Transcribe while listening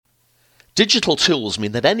Digital tools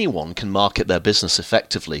mean that anyone can market their business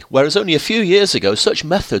effectively, whereas only a few years ago such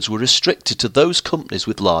methods were restricted to those companies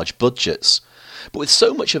with large budgets. But with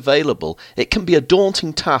so much available, it can be a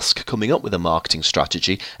daunting task coming up with a marketing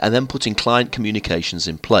strategy and then putting client communications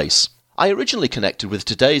in place. I originally connected with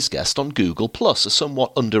today's guest on Google+, a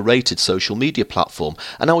somewhat underrated social media platform,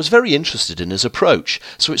 and I was very interested in his approach,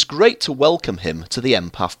 so it's great to welcome him to the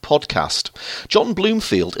Empath podcast. John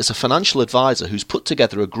Bloomfield is a financial advisor who's put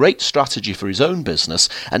together a great strategy for his own business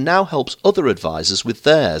and now helps other advisors with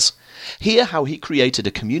theirs. Hear how he created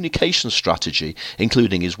a communication strategy,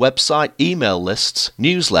 including his website, email lists,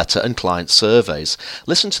 newsletter and client surveys.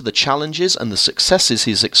 Listen to the challenges and the successes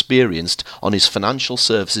he's experienced on his financial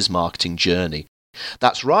services marketing journey.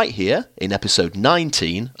 That's right here in episode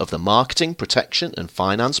 19 of the Marketing, Protection and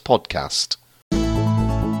Finance podcast.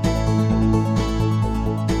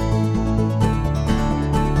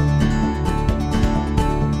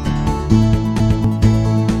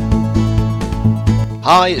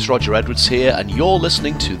 Hi, it's Roger Edwards here, and you're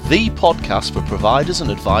listening to the podcast for providers and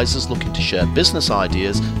advisors looking to share business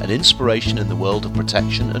ideas and inspiration in the world of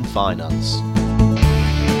protection and finance.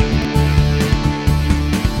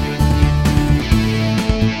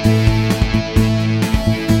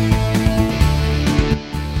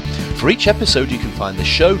 For each episode you can find the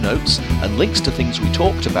show notes and links to things we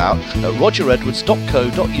talked about at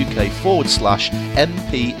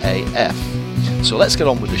rogeredwards.co.uk/MPAF. So let's get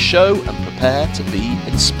on with the show and prepare to be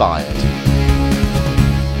inspired.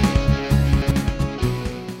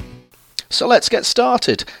 So let's get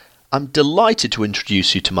started. I'm delighted to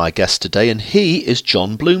introduce you to my guest today, and he is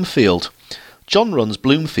John Bloomfield. John runs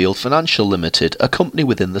Bloomfield Financial Limited, a company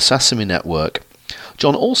within the Sesame Network.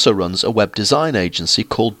 John also runs a web design agency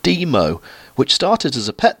called Demo, which started as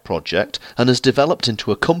a pet project and has developed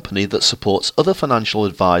into a company that supports other financial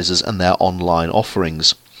advisors and their online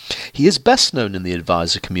offerings. He is best known in the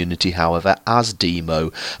advisor community, however, as Demo,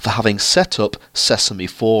 for having set up Sesame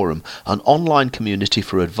Forum, an online community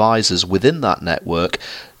for advisors within that network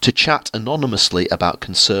to chat anonymously about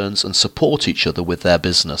concerns and support each other with their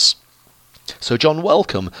business. So John,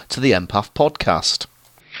 welcome to the Empath podcast.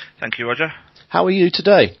 Thank you, Roger. How are you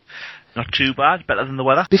today? Not too bad, better than the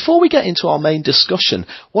weather. Before we get into our main discussion,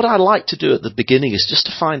 what I'd like to do at the beginning is just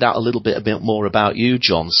to find out a little bit more about you,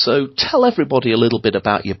 John. So tell everybody a little bit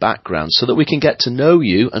about your background so that we can get to know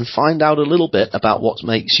you and find out a little bit about what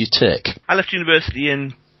makes you tick. I left university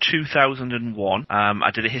in 2001. I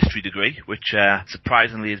did a history degree, which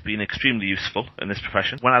surprisingly has been extremely useful in this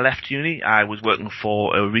profession. When I left uni, I was working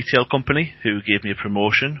for a retail company who gave me a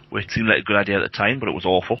promotion, which seemed like a good idea at the time, but it was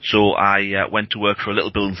awful. So I went to work for a little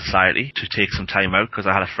building society to take some time out because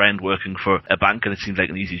I had a friend working for a bank and it seemed like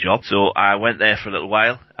an easy job. So I went there for a little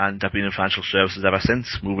while and I've been in financial services ever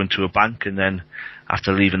since, moving to a bank, and then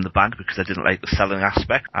after leaving the bank because I didn't like the selling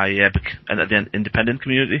aspect, I entered the independent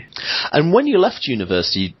community. And when you left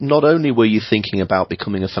university, not only were you thinking about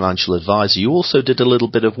becoming a financial advisor, you also did a little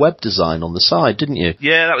bit of web design on the side, didn't you?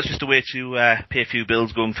 Yeah, that was just a way to pay a few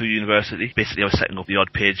bills going through university. Basically, I was setting up the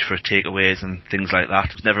odd page for takeaways and things like that.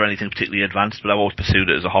 It was never anything particularly advanced, but I've always pursued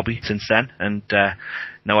it as a hobby since then. And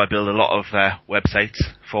now I build a lot of websites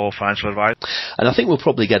for financial advice. And I think we'll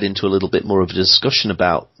probably get into a little bit more of a discussion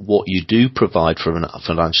about what you do provide for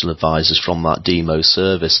financial advisors from that Demo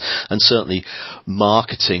service. And certainly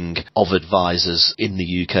marketing of advisors in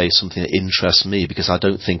the UK is something that interests me because I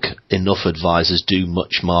don't think enough advisors do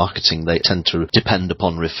much marketing. They tend to depend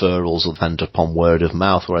upon referrals or depend upon word of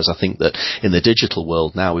mouth, whereas I think that in the digital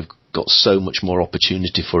world now we've got so much more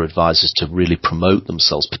opportunity for advisors to really promote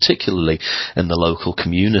themselves, particularly in the local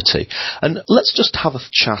community. And let's just have a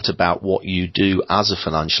chat about what you do as a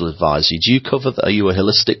financial advisor. Do you cover, are you a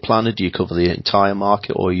holistic planner? Do you cover the entire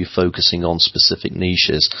market, or are you focusing on specific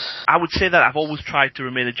niches? I would say that I've always tried to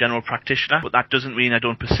remain a general practitioner, but that doesn't mean I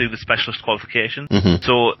don't pursue the specialist qualification. Mm-hmm.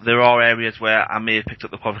 So there are areas where I may have picked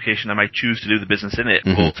up the qualification, I might choose to do the business in it,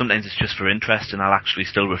 but sometimes it's just for interest and I'll actually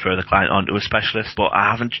still refer the client on to a specialist, but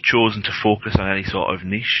I haven't chosen to focus on any sort of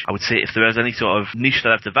niche. I would say if there is any sort of niche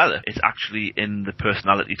that I've developed, it's actually in the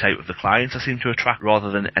personality type of the clients I seem to attract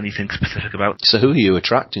rather than anything specific about. So who are you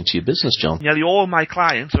attracting to your business, John? Nearly all my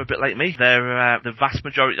clients are a bit like me. They're the vast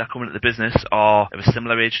majority that come into the business are of a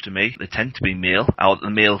similar age to me. They tend to be male.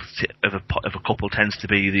 The male of a couple tends to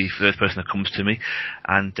be the first person that comes to me,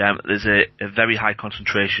 and there's a very high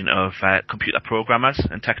concentration of computer programmers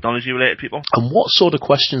and technology related people. And what sort of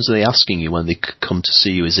questions are they asking you when they come to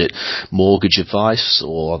see you? Is it it mortgage advice,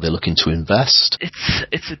 or are they looking to invest?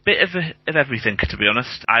 It's a bit of everything, to be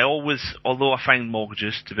honest. Although I find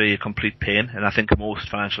mortgages to be a complete pain, and I think most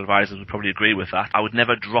financial advisors would probably agree with that, I would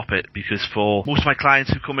never drop it, because for most of my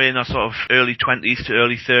clients who come in are sort of early 20s to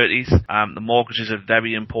early 30s, the mortgage is a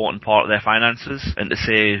very important part of their finances, and to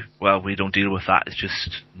say, well, we don't deal with that, is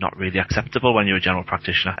just not really acceptable when you're a general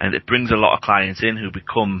practitioner, and it brings a lot of clients in who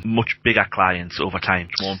become much bigger clients over time.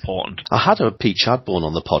 It's more important. I had a Pete Chadbourne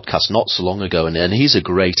on the podcast not so long ago, and he's a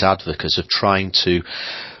great advocate of trying to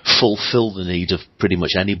fulfill the need of pretty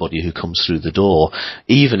much anybody who comes through the door.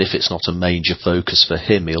 Even if it's not a major focus for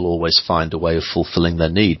him, he'll always find a way of fulfilling their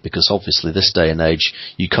need, because obviously this day and age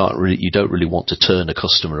you don't really want to turn a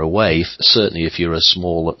customer away, certainly if you're a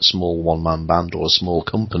small one-man band or a small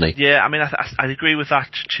company. Yeah, I mean, I agree with that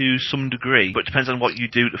to some degree, but it depends on what you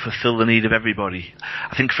do to fulfill the need of everybody.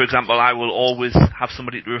 I think, for example, I will always have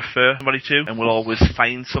somebody to refer somebody to, and will always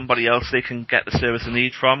find somebody else they can get the service they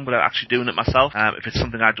need from without actually doing it myself, if it's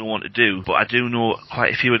something I don't want to do. But I do know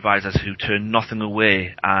quite a few advisors who turn nothing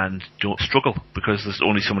away and don't struggle because there's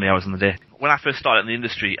only so many hours in the day. When I first started in the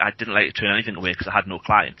industry, I didn't like to turn anything away because I had no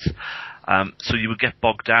clients. So you would get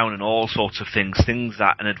bogged down in all sorts of things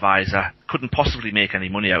that an advisor couldn't possibly make any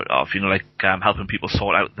money out of, like helping people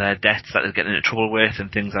sort out their debts that they're getting into trouble with and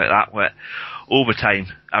things like that, where over time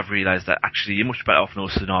I've realised that actually you're much better off in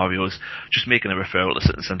those scenarios just making a referral to the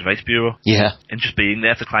Citizens Advice Bureau. Yeah. And just being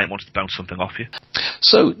there if the client wants to bounce something off you.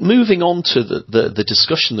 So moving on to the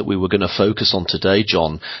discussion that we were going to focus on today,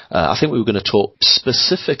 John, I think we were going to talk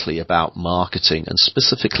specifically about marketing and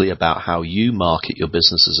specifically about how you market your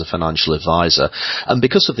business as a financial advisor. And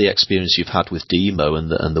because of the experience you've had with Demo and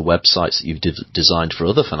the websites that you've designed for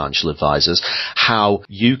other financial advisors, how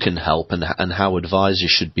you can help and how advisors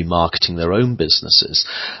should be marketing their own businesses.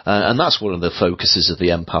 And that's one of the focuses of the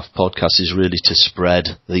Empath podcast, is really to spread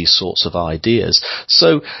these sorts of ideas.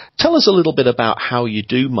 So tell us a little bit about how you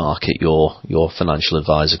do market your financial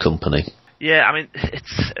advisor company. Yeah, I mean,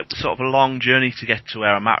 it's sort of a long journey to get to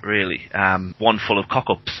where I'm at, really. One full of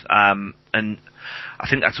cock-ups. And I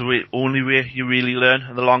think that's the only way you really learn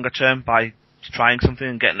in the longer term, by trying something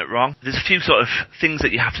and getting it wrong. There's a few sort of things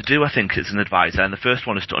that you have to do, I think, as an advisor. And the first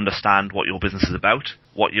one is to understand what your business is about,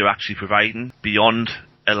 what you're actually providing beyond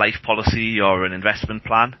a life policy or an investment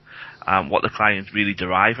plan, what the client's really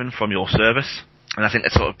deriving from your service. And I think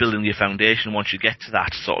it's sort of building your foundation. Once you get to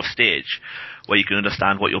that sort of stage where you can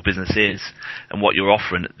understand what your business is and what you're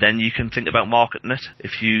offering, then you can think about marketing it.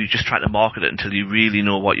 If you just try to market it until you really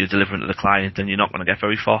know what you're delivering to the client, then you're not going to get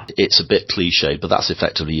very far. It's a bit cliched, but that's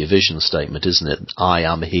effectively your vision statement, isn't it? I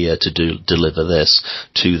am here to deliver this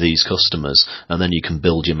to these customers, and then you can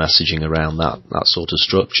build your messaging around that sort of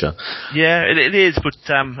structure. Yeah, it is, but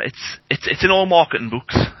it's in all marketing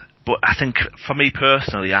books. But I think, for me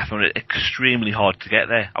personally, I found it extremely hard to get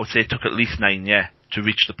there. I would say it took at least 9 years to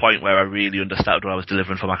reach the point where I really understood what I was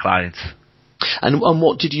delivering for my clients. And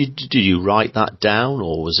what did you write that down,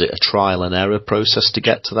 or was it a trial and error process to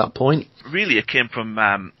get to that point? Really, it came from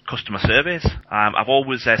customer surveys. I've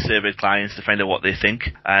always surveyed clients to find out what they think,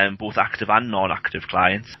 both active and non-active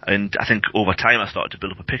clients. And I think over time I started to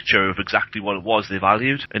build up a picture of exactly what it was they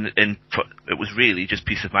valued. And it was really just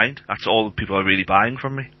peace of mind. That's all people are really buying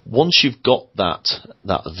from me. Once you've got that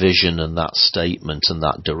vision and that statement and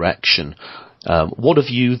that direction, what have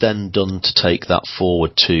you then done to take that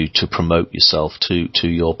forward to promote yourself to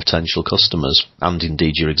your potential customers and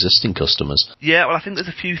indeed your existing customers? Yeah, well, I think there's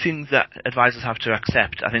a few things that advisors have to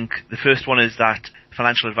accept. I think the first one is that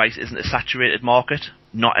financial advice isn't a saturated market.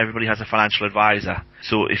 Not everybody has a financial advisor.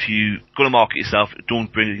 So if you're going to market yourself,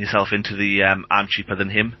 don't bring yourself into the I'm cheaper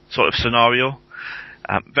than him sort of scenario.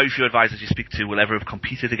 Very few advisors you speak to will ever have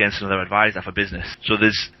competed against another advisor for business. So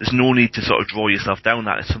there's no need to sort of draw yourself down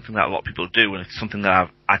that. It's something that a lot of people do, and it's something that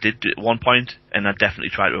I did do at one point, and I definitely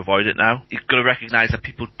try to avoid it now. You've got to recognise that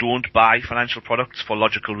people don't buy financial products for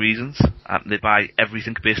logical reasons. They buy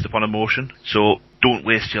everything based upon emotion. So don't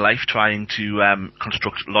waste your life trying to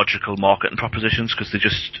construct logical marketing propositions, because they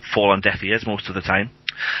just fall on deaf ears most of the time.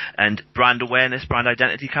 And brand awareness, brand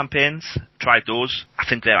identity campaigns, tried those. I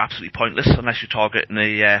think they're absolutely pointless unless you're targeting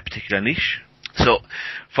a particular niche. So,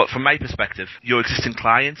 from my perspective, your existing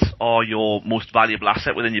clients are your most valuable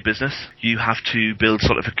asset within your business. You have to build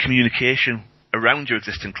sort of a communication around your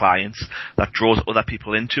existing clients that draws other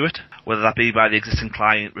people into it, whether that be by the existing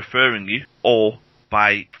client referring you or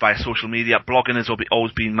via social media. Blogging has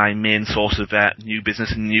always been my main source of new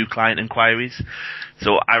business and new client inquiries.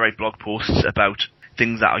 So I write blog posts about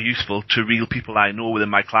things that are useful to real people I know within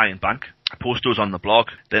my client bank. I post those on the blog,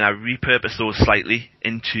 then I repurpose those slightly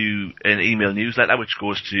into an email newsletter which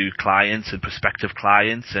goes to clients and prospective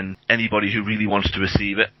clients and anybody who really wants to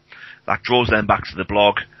receive it. That draws them back to the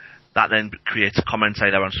blog. That then creates comments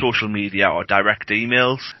either on social media or direct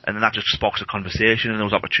emails, and then that just sparks a conversation, and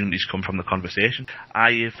those opportunities come from the conversation.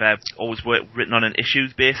 I have always written on an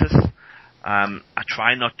issues basis. I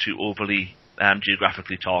try not to overly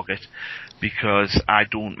geographically target, because I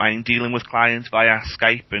don't mind dealing with clients via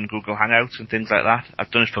Skype and Google Hangouts and things like that. I've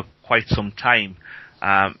done it for quite some time,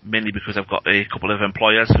 mainly because I've got a couple of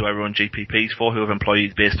employers who I run GPPs for who have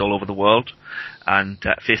employees based all over the world, and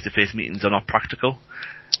face-to-face meetings are not practical.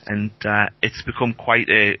 And it's become quite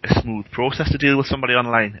a smooth process to deal with somebody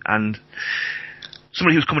online. And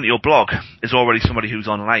somebody who's coming to your blog is already somebody who's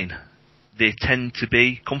online. They tend to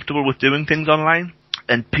be comfortable with doing things online.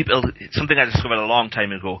 And people, something I discovered a long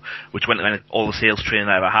time ago, which went to all the sales training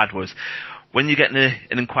I ever had, was when you get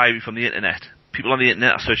an inquiry from the internet, people on the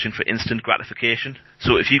internet are searching for instant gratification.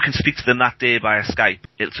 So if you can speak to them that day via Skype,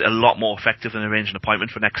 it's a lot more effective than arranging an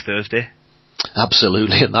appointment for next Thursday.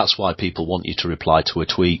 Absolutely, and that's why people want you to reply to a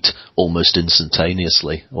tweet almost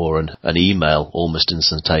instantaneously, or an email almost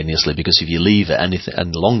instantaneously, because if you leave it any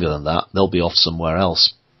longer than that, they'll be off somewhere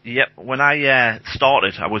else. Yep, when I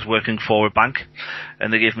started, I was working for a bank,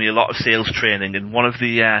 and they gave me a lot of sales training, and one of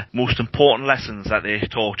the most important lessons that they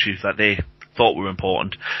taught you, that they thought were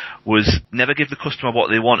important, was never give the customer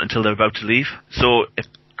what they want until they're about to leave. So if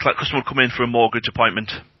a customer would come in for a mortgage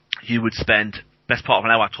appointment, you would spend best part of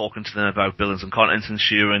an hour talking to them about billings and contents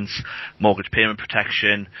insurance, mortgage payment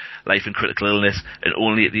protection, life and critical illness, and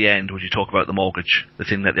only at the end would you talk about the mortgage, the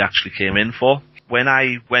thing that they actually came in for. When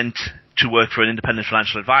I went to work for an independent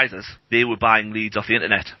financial advisors, they were buying leads off the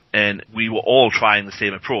internet, and we were all trying the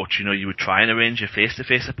same approach. You know, you would try and arrange a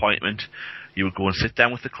face-to-face appointment. You would go and sit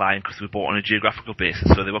down with the client because they were bought on a geographical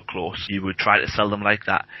basis, so they were close. You would try to sell them like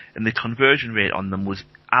that, and the conversion rate on them was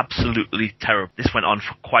absolutely terrible. This went on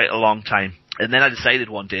for quite a long time. And then I decided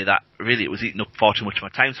one day that really it was eating up far too much of my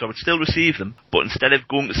time, so I would still receive them, but instead of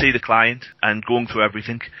going to see the client and going through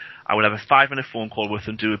everything, I would have a 5-minute phone call with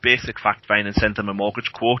them, do a basic fact find and send them a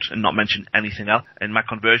mortgage quote and not mention anything else. And my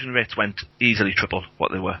conversion rates went easily triple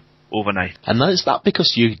what they were overnight. And is that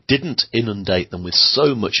because you didn't inundate them with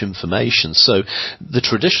so much information? So the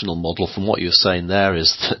traditional model, from what you're saying there,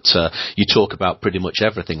 is that you talk about pretty much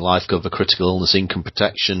everything: life cover, critical illness, income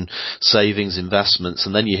protection, savings, investments,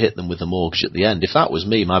 and then you hit them with a mortgage at the end. If that was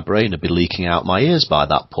me, my brain would be leaking out my ears by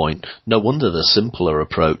that point. No wonder the simpler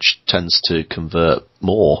approach tends to convert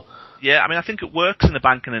more. Yeah, I mean, I think it works in the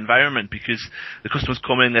banking environment because the customers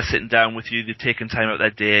come in, they're sitting down with you, they've taken time out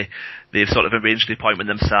of their day, they've sort of arranged the appointment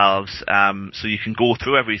themselves, so you can go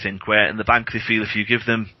through everything, where in the bank they feel if you give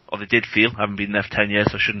them, or they did feel, I haven't been there for 10 years,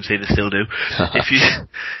 so I shouldn't say they still do,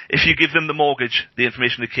 if you give them the mortgage, the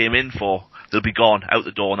information they came in for, they'll be gone, out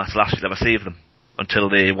the door, and that's the last you'll ever see of them until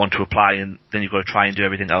they want to apply, and then you've got to try and do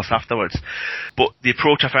everything else afterwards. But the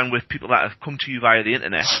approach I found with people that have come to you via the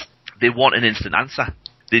internet, they want an instant answer.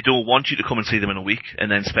 They don't want you to come and see them in a week and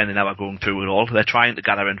then spend an hour going through it all. They're trying to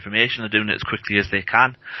gather information. They're doing it as quickly as they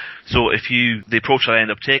can. So the approach that I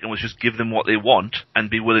ended up taking was just give them what they want and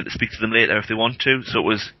be willing to speak to them later if they want to. So it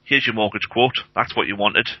was, here's your mortgage quote. That's what you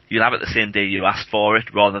wanted. You'll have it the same day you asked for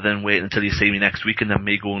it, rather than waiting until you see me next week and then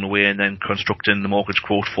me going away and then constructing the mortgage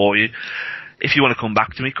quote for you. If you want to come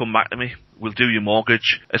back to me. We'll do your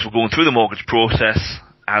mortgage. As we're going through the mortgage process,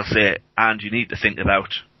 I'll say, and you need to think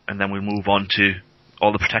about, and then we'll move on to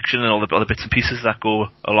all the protection and all the other bits and pieces that go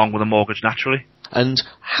along with a mortgage naturally. And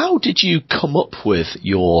how did you come up with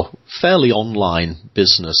your fairly online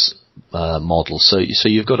business model? So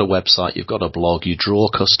you've got a website, you've got a blog, you draw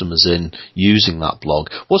customers in using that blog.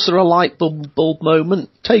 Was there a light bulb moment?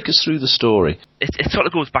 Take us through the story. It sort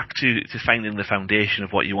of goes back to finding the foundation of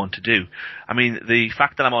what you want to do. I mean, the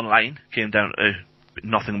fact that I'm online came down to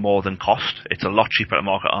nothing more than cost. It's a lot cheaper to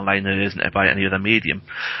market online than it is to buy any other medium.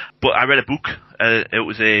 But I read a book. It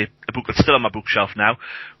was a book that's still on my bookshelf now,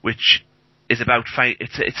 which is about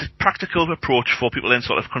it's a practical approach for people in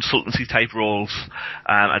sort of consultancy type roles,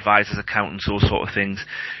 advisors, accountants, those sort of things,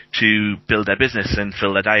 to build their business and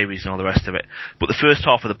fill their diaries and all the rest of it. But the first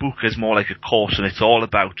half of the book is more like a course, and it's all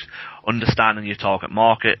about understanding your target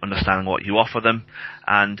market, understanding what you offer them,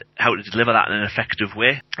 and how to deliver that in an effective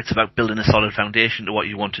way. It's about building a solid foundation to what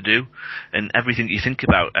you want to do, and everything you think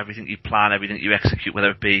about, everything you plan, everything you execute, whether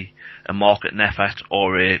it be a marketing effort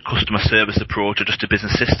or a customer service approach or just a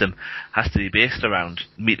business system, has to be based around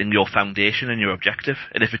meeting your foundation and your objective.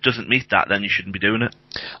 And if it doesn't meet that, then you shouldn't be doing it.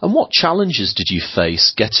 And what challenges did you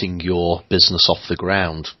face getting your business off the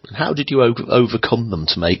ground? And how did you overcome them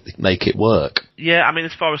to make it work? Yeah, I mean,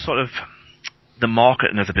 as far as sort of the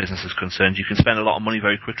marketing of the business is concerned, you can spend a lot of money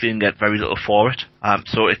very quickly and get very little for it.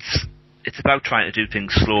 So it's about trying to do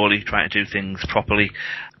things slowly, trying to do things properly,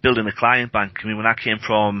 building a client bank. I mean, when I came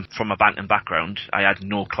from a banking background, I had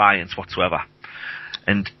no clients whatsoever.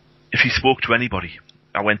 And if you spoke to anybody,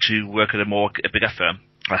 I went to work at a bigger firm.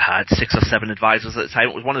 I had 6 or 7 advisors at the time.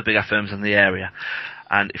 It was one of the bigger firms in the area.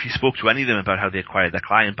 And if you spoke to any of them about how they acquired their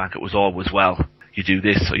client bank, it was always, well, you do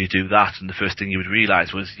this or you do that. And the first thing you would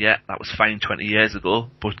realise was, yeah, that was fine 20 years ago,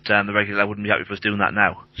 but the regulator wouldn't be happy if I was doing that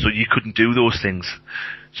now. So you couldn't do those things.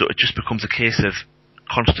 So it just becomes a case of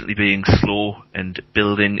constantly being slow and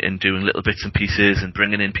building and doing little bits and pieces and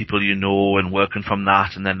bringing in people you know and working from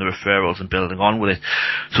that, and then the referrals and building on with it.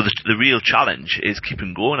 So the real challenge is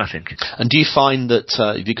keeping going, I think. And do you find that,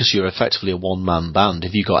 because you're effectively a one-man band,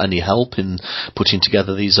 have you got any help in putting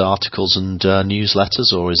together these articles and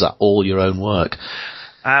newsletters, or is that all your own work?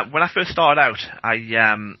 When I first started out,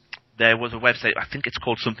 there was a website, I think it's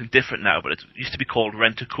called something different now, but it used to be called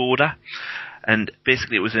Rent-A-Coder. And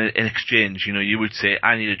basically it was an exchange. You know, you would say,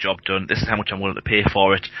 I need a job done, this is how much I'm willing to pay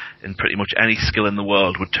for it, and pretty much any skill in the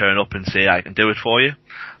world would turn up and say, I can do it for you.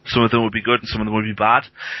 Some of them would be good and some of them would be bad.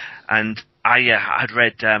 And I had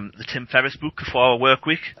read the Tim Ferriss book, The 4 Hour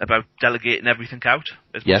Workweek, about delegating everything out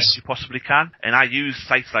as much as you possibly can. And I used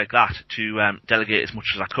sites like that to delegate as much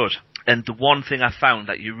as I could. And the one thing I found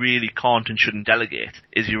that you really can't and shouldn't delegate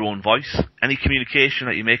is your own voice. Any communication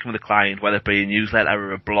that you're making with a client, whether it be a newsletter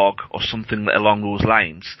or a blog or something along those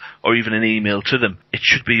lines, or even an email to them, it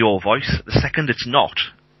should be your voice. The second it's not,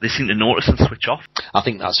 they seem to notice and switch off. I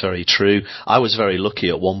think that's very true. I was very lucky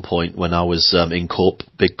at one point when I was in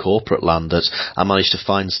big corporate land that I managed to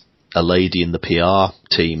find a lady in the PR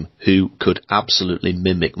team who could absolutely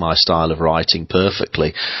mimic my style of writing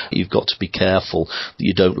perfectly. You've got to be careful that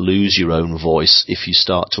you don't lose your own voice if you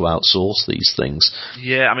start to outsource these things.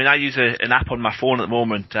 Yeah, I mean, I use an app on my phone at the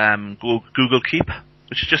moment, Google Keep,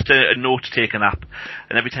 which is just a note-taking app.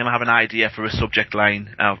 And every time I have an idea for a subject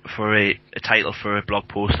line, for a title for a blog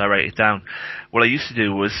post, I write it down. What I used to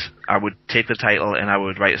do was I would take the title and I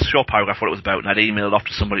would write a short paragraph what it was about, and I'd email it off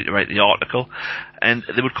to somebody to write the article. And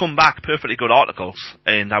they would come back perfectly good articles,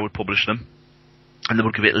 and I would publish them. And they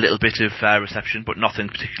would give it a little bit of reception, but nothing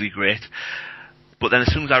particularly great. But then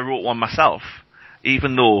as soon as I wrote one myself,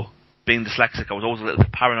 even though being dyslexic, I was always a little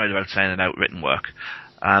bit paranoid about sending out written work.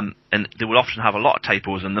 And they would often have a lot of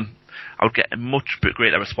typos in them. I would get a much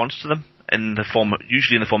greater response to them,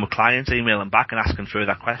 usually in the form of clients emailing back and asking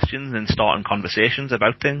further questions and starting conversations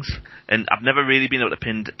about things. And I've never really been able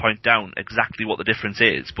to point down exactly what the difference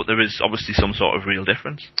is, but there is obviously some sort of real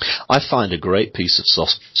difference. I find a great piece of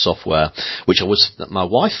software, my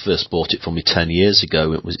wife first bought it for me 10 years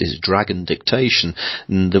ago. It's Dragon Dictation.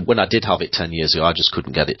 And when I did have it 10 years ago, I just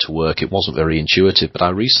couldn't get it to work. It wasn't very intuitive, but I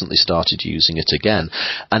recently started using it again,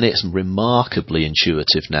 and it's remarkably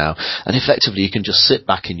intuitive now. And effectively, you can just sit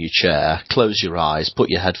back in your chair, close your eyes, put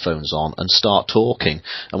your headphones on, and start talking.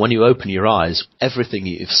 And when you open your eyes, everything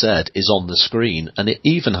you've said is on the screen, and it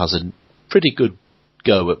even has a pretty good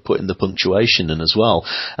go at putting the punctuation in as well.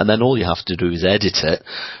 And then all you have to do is edit it.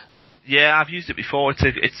 Yeah, I've used it before. It's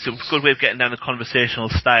a good way of getting down the conversational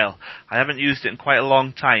style. I haven't used it in quite a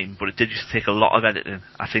long time, but it did used to take a lot of editing.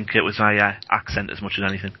 I think it was my accent as much as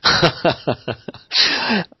anything.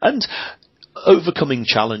 And overcoming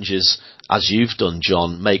challenges, as you've done,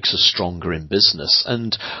 John, makes us stronger in business.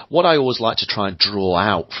 And what I always like to try and draw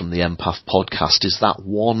out from the Empath podcast is that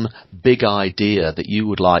one big idea that you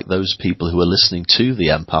would like those people who are listening to the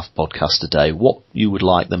Empath podcast today, what you would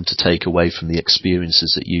like them to take away from the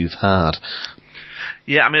experiences that you've had.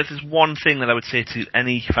 Yeah, I mean, if there's one thing that I would say to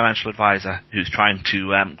any financial advisor who's trying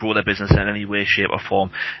to grow their business in any way, shape or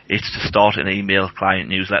form, it's to start an email client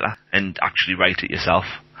newsletter and actually write it yourself.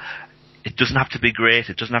 It doesn't have to be great,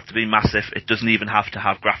 it doesn't have to be massive, it doesn't even have to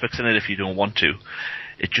have graphics in it if you don't want to.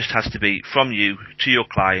 It just has to be from you to your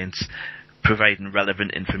clients, providing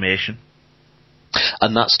relevant information.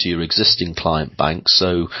 And that's to your existing client bank,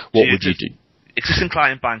 so what would you do? Existing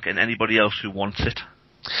client bank and anybody else who wants it.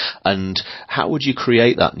 And how would you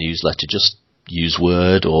create that newsletter? Just use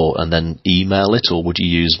Word and then email it, or would you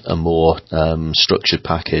use a more structured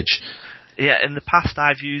package? Yeah, in the past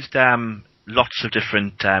I've used lots of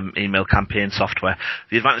different email campaign software.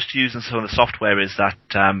 The advantage to using some of the software is that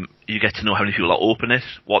you get to know how many people are opening it,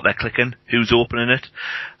 what they're clicking, who's opening it.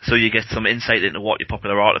 So you get some insight into what your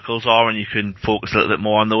popular articles are, and you can focus a little bit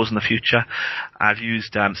more on those in the future. I've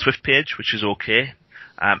used SwiftPage, which is okay.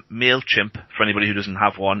 MailChimp, for anybody who doesn't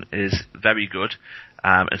have one, is very good.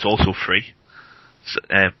 It's also free. So,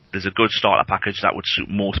 there's a good starter package that would suit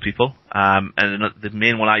most people. And the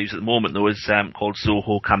main one I use at the moment, though, is called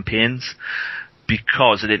Zoho Campaigns,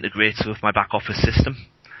 because it integrates with my back office system.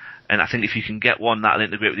 And I think if you can get one that'll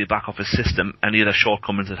integrate with your back office system, any of the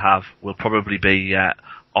shortcomings it have will probably be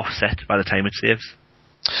offset by the time it saves.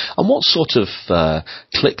 And what sort of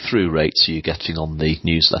click-through rates are you getting on the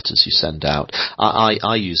newsletters you send out?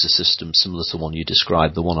 I use a system similar to the one you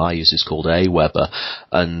described. The one I use is called Aweber,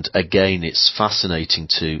 and again, it's fascinating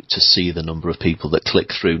to see the number of people that click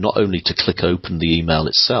through, not only to click open the email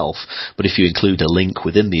itself, but if you include a link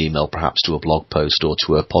within the email, perhaps to a blog post or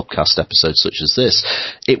to a podcast episode such as this,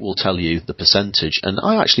 it will tell you the percentage. And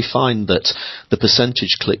I actually find that the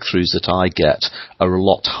percentage click-throughs that I get are a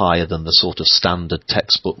lot higher than the sort of standard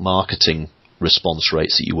textbook marketing response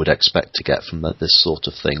rates that you would expect to get from this sort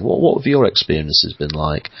of thing. What have your experiences been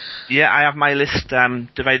like? Yeah, I have my list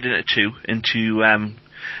divided into two, into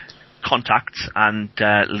contacts and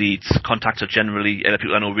leads. Contacts are generally either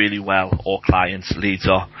people I know really well or clients. Leads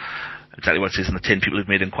are exactly what it says in the tin, people who've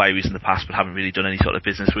made inquiries in the past but haven't really done any sort of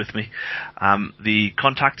business with me. The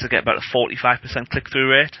contacts, I get about a 45%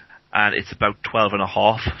 click-through rate, and it's about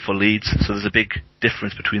 12.5 for leads, so there's a big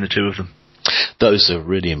difference between the two of them. Those are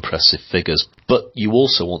really impressive figures, but you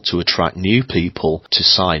also want to attract new people to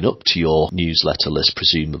sign up to your newsletter list,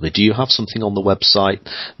 presumably. Do you have something on the website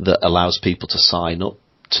that allows people to sign up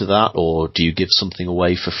to that, or do you give something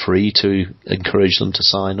away for free to encourage them to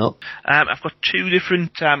sign up? I've got two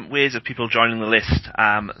different ways of people joining the list.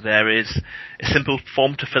 There is a simple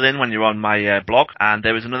form to fill in when you're on my blog, and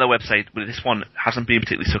there is another website, but this one hasn't been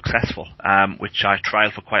particularly successful, which I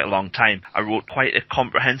trialed for quite a long time. I wrote quite a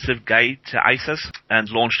comprehensive guide to ISAs and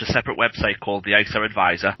launched a separate website called the ISA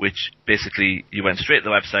Advisor, which basically you went straight to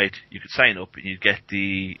the website, you could sign up, and you'd get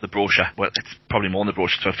the brochure. Well, it's probably more than the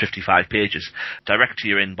brochure, it's about 55 pages, direct to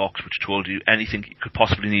your inbox, which told you anything you could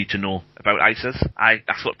possibly need to know about ISAs. I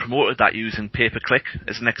sort of promoted that using pay-per-click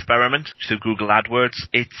as an experiment through Google AdWords.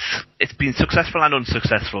 It's been successful and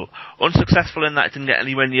unsuccessful. Unsuccessful in that it didn't get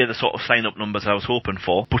anywhere near the sort of sign-up numbers I was hoping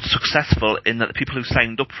for, but successful in that the people who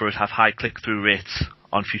signed up for it have high click-through rates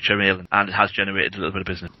on future mail, and it has generated a little bit of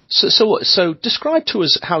business. So describe to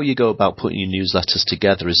us how you go about putting your newsletters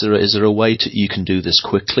together. Is there a way you can do this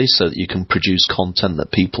quickly so that you can produce content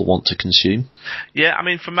that people want to consume? Yeah, I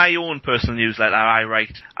mean, for my own personal newsletter, I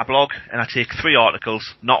write a blog and I take 3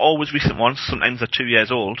 articles, not always recent ones, sometimes they're 2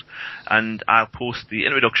 years old, and I'll post the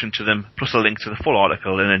introduction to them plus a link to the full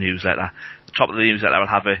article in a newsletter. At the top of the newsletter I'll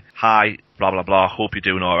have a hi, blah blah blah, hope you're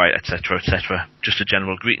doing alright, etc, etc, just a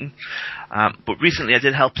general greeting. But recently I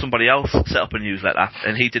did help somebody else set up a newsletter,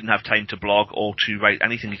 and he didn't have time to blog or to write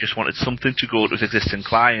anything. He just wanted something to go to his existing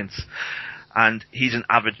clients, and he's an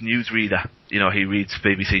avid news reader. You know, he reads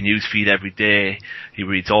BBC Newsfeed every day, he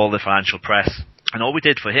reads all the financial press, and all we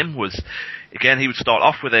did for him was, again, he would start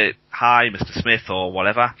off with a hi Mr. Smith or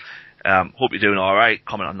whatever, hope you're doing alright,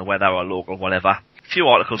 comment on the weather or local whatever, few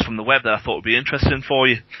articles from the web that I thought would be interesting for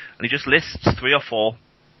you, and he just lists 3 or 4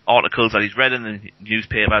 articles that he's read in the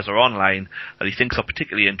newspapers or online that he thinks are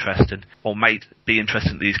particularly interesting or might be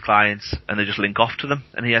interesting to these clients, and they just link off to them,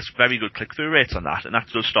 and he has very good click-through rates on that, and that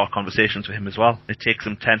does start conversations with him as well. It takes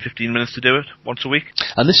him 10-15 minutes to do it once a week.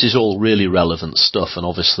 And this is all really relevant stuff, and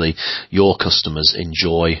obviously your customers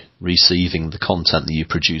enjoy receiving the content that you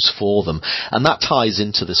produce for them, and that ties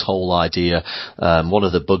into this whole idea. One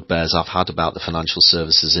of the bugbears I've had about the financial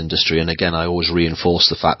services industry, and again I always reinforce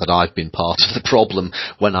the fact that I've been part of the problem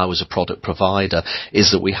when I was a product provider,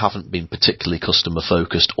 is that we haven't been particularly customer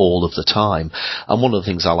focused all of the time. And one of the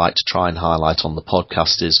things I like to try and highlight on the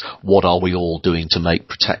podcast is, what are we all doing to make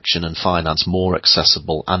protection and finance more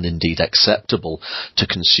accessible and indeed acceptable to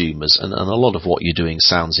consumers? And a lot of what you're doing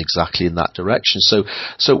sounds exactly in that direction. So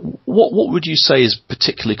what would you say is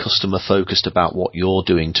particularly customer focused about what you're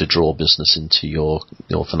doing to draw business into your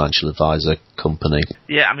financial advisor company?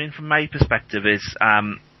 Yeah, I mean, from my perspective is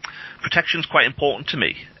protection's quite important to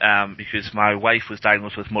me, because my wife was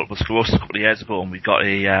diagnosed with multiple sclerosis a couple of years ago, and we got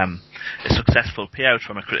a successful payout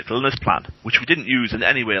from a critical illness plan, which we didn't use in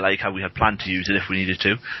any way like how we had planned to use it if we needed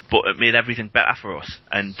to, but it made everything better for us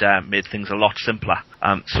and made things a lot simpler.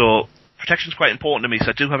 So protection's quite important to me, so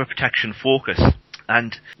I do have a protection focus.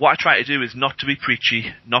 And what I try to do is not to be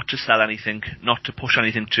preachy, not to sell anything, not to push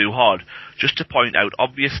anything too hard, just to point out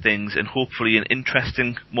obvious things in hopefully an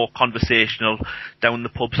interesting, more conversational, down the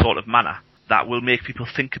pub sort of manner that will make people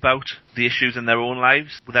think about the issues in their own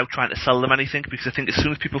lives without trying to sell them anything, because I think as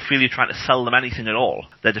soon as people feel you're trying to sell them anything at all,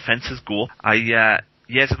 their defences go.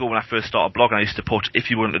 years ago when I first started blogging, I used to put, if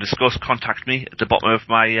you want to discuss, contact me at the bottom of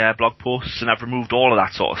my blog posts, and I've removed all of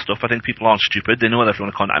that sort of stuff. I think people aren't stupid. They know that if you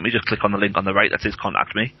want to contact me, just click on the link on the right that says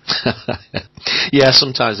contact me. Yeah,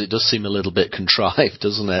 sometimes it does seem a little bit contrived,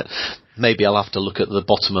 doesn't it? Maybe I'll have to look at the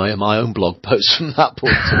bottom of my own blog post from that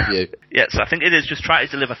point of view. Yes, I think it is. Just try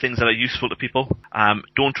to deliver things that are useful to people.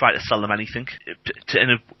 Don't try to sell them anything.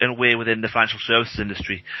 In a way, within the financial services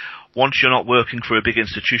industry, once you're not working for a big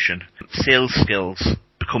institution, sales skills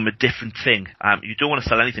become a different thing. You don't want to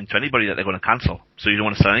sell anything to anybody that they're going to cancel. So you don't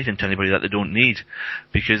want to sell anything to anybody that they don't need,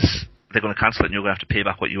 because they're going to cancel it and you're going to have to pay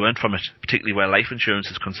back what you earned from it, particularly where life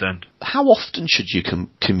insurance is concerned. How often should you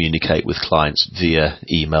communicate with clients via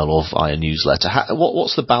email or via newsletter?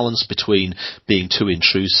 What's the balance between being too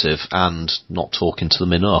intrusive and not talking to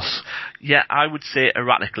them enough? Yeah, I would say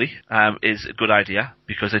erratically is a good idea,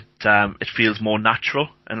 because it feels more natural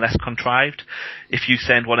and less contrived. If you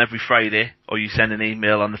send one every Friday, or you send an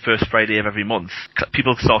email on the first Friday of every month,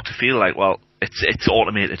 people start to feel like, well, it's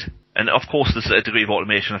automated. And of course there's a degree of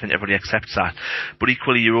automation, I think everybody accepts that. But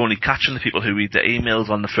equally, you're only catching the people who read their emails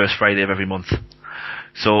on the first Friday of every month.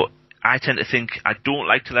 So I tend to think I don't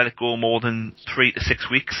like to let it go more than 3 to 6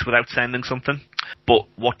 weeks without sending something. But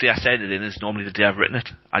what day I send it in is normally the day I've written it.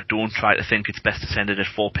 I don't try to think it's best to send it at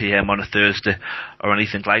 4 p.m. on a Thursday or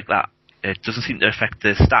anything like that. It doesn't seem to affect the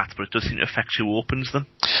stats, but it does seem to affect who opens them.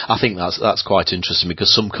 I think that's quite interesting,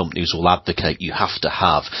 because some companies will advocate you have to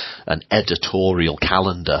have an editorial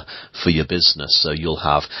calendar for your business. So you'll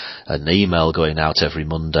have an email going out every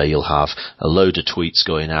Monday, you'll have a load of tweets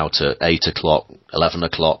going out at 8 o'clock, 11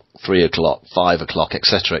 o'clock, 3 o'clock, 5 o'clock,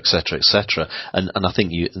 etc., etc., etc. And I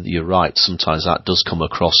think you're right. Sometimes that does come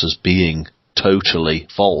across as being totally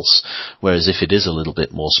false, whereas if it is a little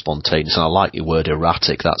bit more spontaneous, and I like your word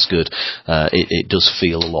erratic, that's good, it does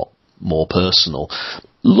feel a lot more personal.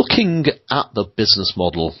 Looking at the business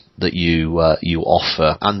model that you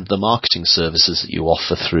offer and the marketing services that you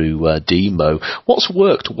offer through Demo, what's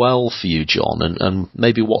worked well for you, John, and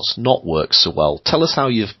maybe what's not worked so well? Tell us how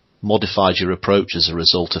you've modified your approach as a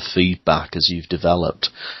result of feedback as you've developed.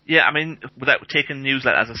 Yeah, I mean, without taking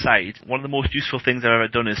newsletters aside, one of the most useful things I've ever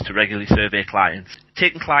done is to regularly survey clients.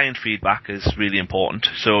 Taking client feedback is really important,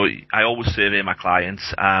 so I always survey my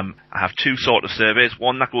clients. I have 2 sort of surveys,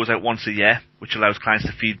 one that goes out once a year, which allows clients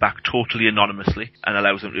to feedback totally anonymously and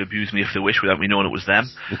allows them to abuse me if they wish without me knowing it was them.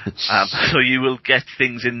 So you will get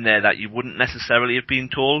things in there that you wouldn't necessarily have been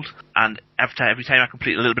told, and every time I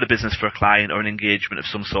complete a little bit of business for a client or an engagement of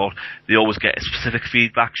some sort, they always get a specific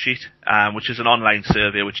feedback sheet, which is an online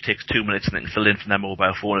survey which takes 2 minutes and they can fill in from their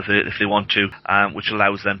mobile phone if they want to, which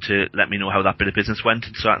allows them to let me know how that bit of business went,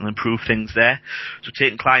 and so I can improve things there. So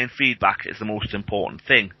taking client feedback is the most important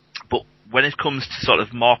thing. But when it comes to sort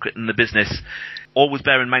of marketing the business, always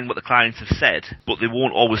bear in mind what the clients have said, but they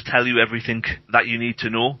won't always tell you everything that you need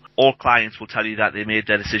to know. All clients will tell you that they made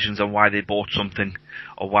their decisions on why they bought something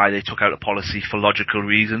or why they took out a policy for logical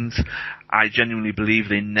reasons. I genuinely believe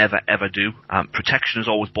they never ever do. Protection is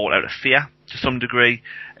always bought out of fear to some degree,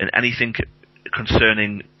 and anything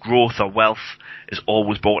concerning growth or wealth is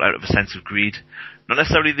always bought out of a sense of greed. Not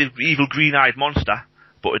necessarily the evil green-eyed monster,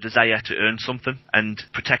 but a desire to earn something. And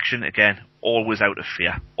protection, again, always out of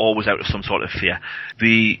fear, always out of some sort of fear.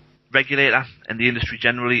 The regulator and the industry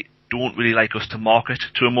generally don't really like us to market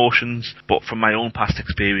to emotions, but from my own past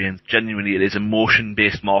experience, genuinely it is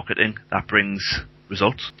emotion-based marketing that brings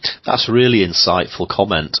results. That's a really insightful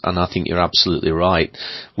comment, and I think you're absolutely right.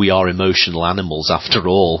 We are emotional animals after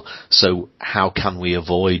all, so how can we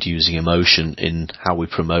avoid using emotion in how we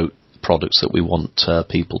promote products that we want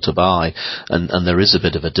people to buy? And there is a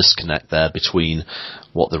bit of a disconnect there between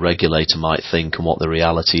what the regulator might think and what the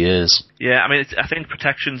reality is. Yeah, I mean, I think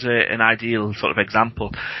protection's an ideal sort of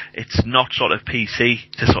example. It's not sort of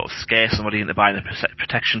PC to sort of scare somebody into buying a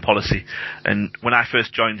protection policy. And when I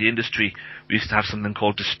first joined the industry, we used to have something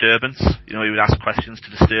called disturbance. You know, we would ask questions to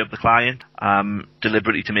disturb the client,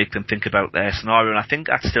 deliberately to make them think about their scenario. And I think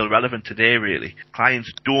that's still relevant today, really.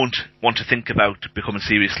 Clients don't want to think about becoming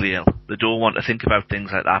seriously ill. They don't want to think about things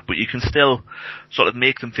like that. But you can still sort of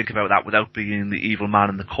make them think about that without being the evil man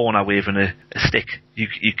in the corner waving a stick.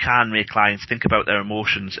 You can make clients think about their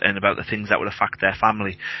emotions and about the things that would affect their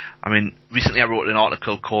family. I mean, recently I wrote an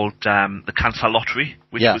article called The Cancer Lottery,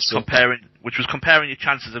 which was comparing your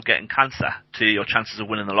chances of getting cancer to your chances of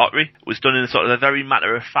winning the lottery. It was done in a sort of a very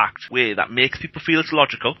matter-of-fact way that makes people feel it's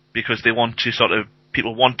logical, because they want to sort of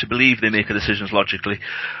people want to believe they make their decisions logically,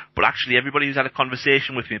 but actually everybody who's had a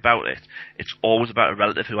conversation with me about it, it's always about a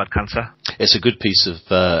relative who had cancer. It's a good piece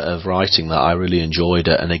of writing that I really enjoyed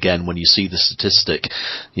it. And again, when you see the statistic,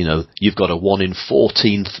 you've got a 1 in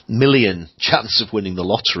 14 million chance of winning the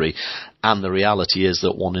lottery. And the reality is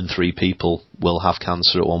that 1 in 3 people will have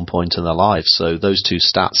cancer at one point in their life. So those two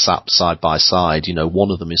stats sat side by side,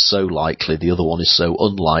 one of them is so likely, the other one is so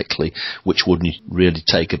unlikely, which wouldn't really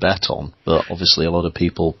take a bet on. But obviously a lot of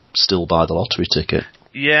people still buy the lottery ticket.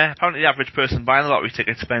 Yeah, apparently the average person buying the lottery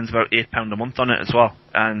ticket spends about £8 a month on it as well.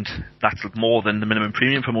 And that's more than the minimum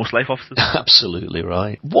premium for most life officers. Absolutely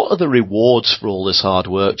right. What are the rewards for all this hard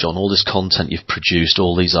work, John? All this content you've produced,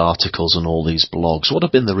 all these articles and all these blogs. What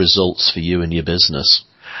have been the results for you and your business?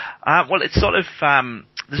 Well, it's sort of,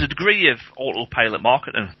 there's a degree of autopilot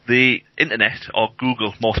marketing. The internet, or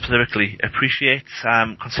Google more specifically, appreciates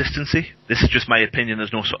consistency. This is just my opinion,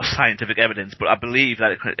 there's no sort of scientific evidence, but I believe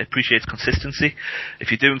that it appreciates consistency.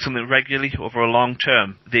 If you're doing something regularly over a long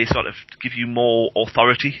term, they sort of give you more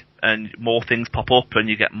authority and more things pop up and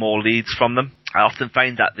you get more leads from them. I often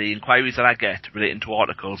find that the inquiries that I get relating to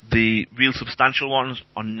articles, the real substantial ones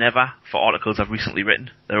are never for articles I've recently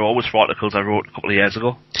written. They're always for articles I wrote a couple of years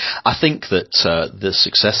ago. I think that the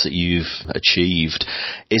success that you've achieved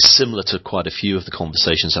is similar to quite a few of the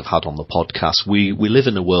conversations I've had on the podcast. We live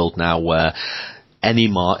in a world now where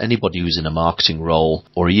anybody who's in a marketing role,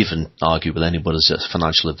 or even arguably anybody as a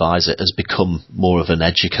financial advisor, has become more of an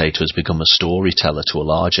educator, has become a storyteller to a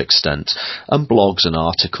large extent. And blogs and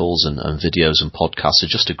articles and videos and podcasts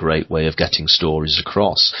are just a great way of getting stories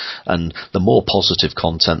across. And the more positive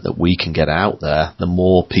content that we can get out there, the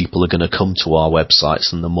more people are going to come to our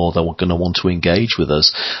websites and the more they're going to want to engage with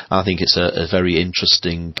us. I think it's a very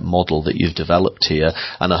interesting model that you've developed here,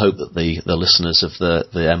 and I hope that the listeners of the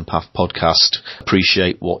Empath podcast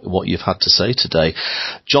appreciate what you've had to say today.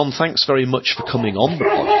 John, thanks very much for coming on the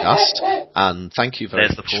podcast, and thank you very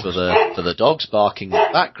much for the dogs barking in the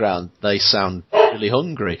background. They sound really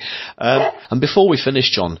hungry. And before we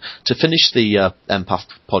finish, John, to finish the Empath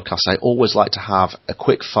podcast, I always like to have a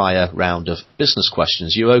quick fire round of business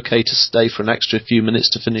questions. You okay to stay for an extra few minutes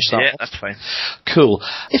to finish that? Yeah, that's fine. Cool.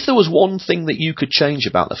 If there was one thing that you could change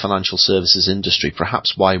about the financial services industry,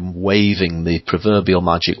 perhaps by waving the proverbial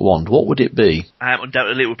magic wand, what would it be?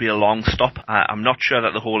 Undoubtedly, it would be a long stop. I'm not sure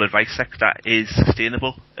that the whole advice sector is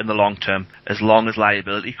sustainable in the long term, as long as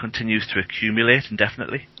liability continues to accumulate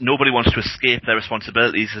indefinitely. Nobody wants to escape their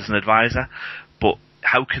responsibilities as an advisor, but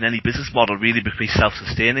how can any business model really be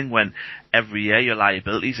self-sustaining when every year your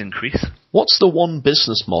liabilities increase? What's the one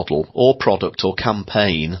business model or product or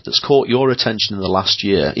campaign that's caught your attention in the last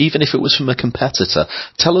year, even if it was from a competitor?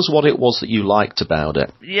 Tell us what it was that you liked about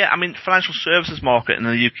it. Yeah, I mean, financial services market in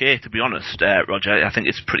the UK, to be honest, Roger, I think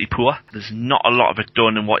it's pretty poor. There's not a lot of it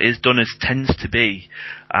done, and what is done tends to be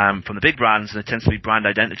from the big brands, and it tends to be brand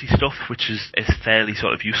identity stuff, which is fairly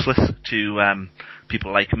sort of useless to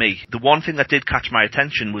people like me. The one thing that did catch my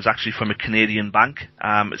attention was actually from a Canadian bank.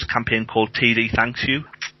 It's a campaign called TD Thanks You,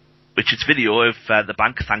 which is video of the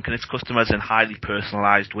bank thanking its customers in highly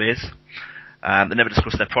personalised ways. They never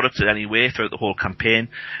discuss their products in any way throughout the whole campaign.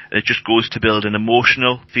 It just goes to build an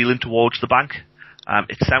emotional feeling towards the bank.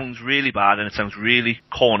 It sounds really bad and it sounds really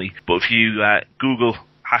corny, but if you Google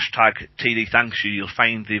hashtag TD Thanks You, you'll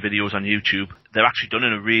find the videos on YouTube. They're actually done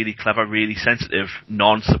in a really clever, really sensitive,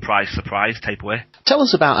 surprise type way. Tell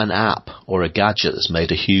us about an app or a gadget that's made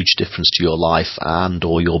a huge difference to your life and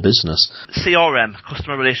or your business. CRM,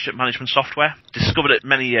 Customer Relationship Management Software. Discovered it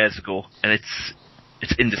many years ago, and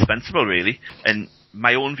it's indispensable, really. And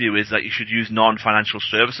my own view is that you should use non-financial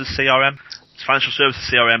services CRM. Financial services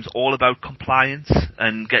CRM is all about compliance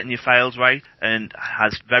and getting your files right, and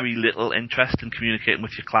has very little interest in communicating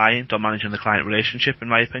with your client or managing the client relationship, in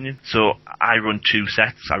my opinion. So I run two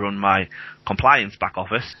sets. I run my compliance back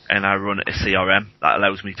office, and I run a CRM that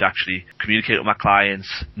allows me to actually communicate with my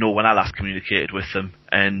clients, know when I last communicated with them,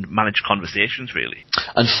 and manage conversations, really.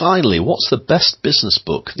 And finally, what's the best business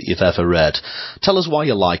book that you've ever read? Tell us why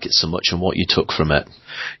you like it so much and what you took from it.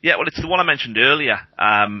 Yeah, well, it's the one I mentioned earlier,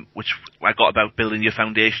 which I got about building your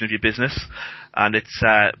foundation of your business. And it's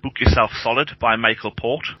Book Yourself Solid by Michael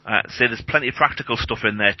Port. So there's plenty of practical stuff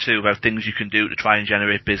in there too about things you can do to try and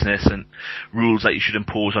generate business and rules that you should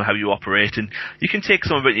impose on how you operate. And you can take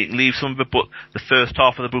some of it, you can leave some of it, but the first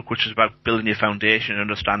half of the book, which is about building your foundation and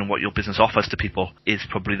understanding what your business offers to people, is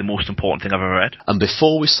probably the most important thing I've ever read. And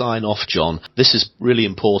before we sign off, John, this is really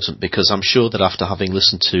important because I'm sure that after having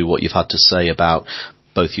listened to what you've had to say about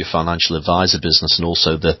both your financial advisor business and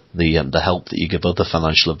also the help that you give other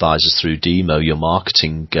financial advisors through Demo, your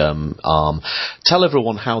marketing arm. Tell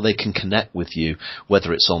everyone how they can connect with you,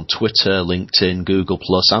 whether it's on Twitter, LinkedIn, Google+,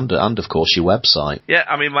 and of course your website. Yeah,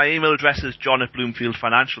 I mean, my email address is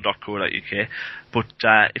john@bloomfieldfinancial.co.uk. But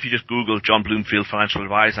if you just Google John Bloomfield Financial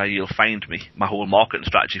Advisor, you'll find me. My whole marketing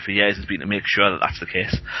strategy for years has been to make sure that that's the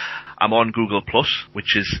case. I'm on Google+,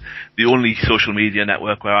 which is the only social media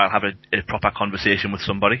network where I'll have a proper conversation with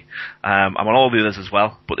somebody. I'm on all the others as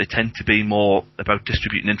well, but they tend to be more about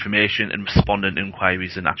distributing information and responding to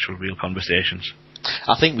inquiries than actual real conversations.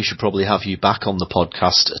 I think we should probably have you back on the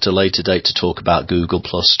podcast at a later date to talk about Google+,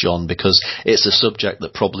 John, because it's a subject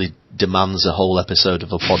that probably demands a whole episode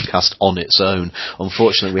of a podcast on its own.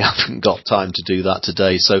 Unfortunately, we haven't got time to do that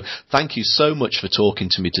today. So thank you so much for talking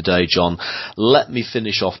to me today, John. Let me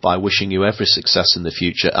finish off by wishing you every success in the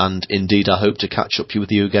future, and indeed I hope to catch up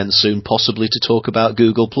with you again soon, possibly to talk about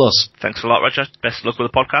Google+. Thanks a lot, Roger. Best of luck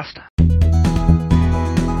with the podcast.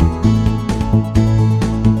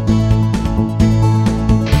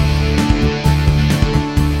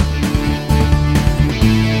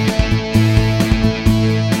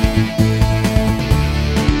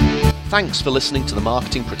 Thanks for listening to the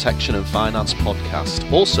Marketing, Protection and Finance podcast,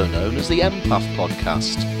 also known as the MPAF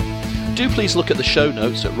podcast. Do please look at the show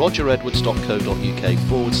notes at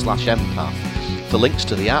rogeredwards.co.uk/MPAF for links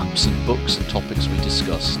to the apps and books and topics we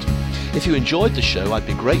discussed. If you enjoyed the show, I'd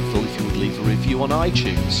be grateful if you would leave a review on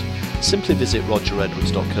iTunes. Simply visit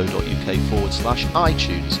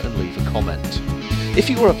rogeredwards.co.uk/iTunes and leave a comment. If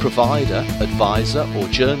you are a provider, advisor or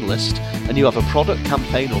journalist and you have a product,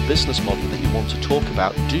 campaign or business model that you want to talk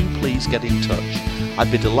about, do please get in touch. I'd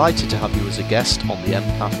be delighted to have you as a guest on the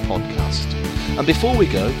MPAF podcast. And before we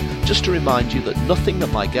go, just to remind you that nothing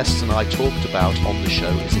that my guests and I talked about on the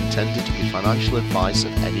show is intended to be financial advice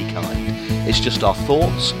of any kind. It's just our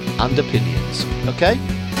thoughts and opinions, okay?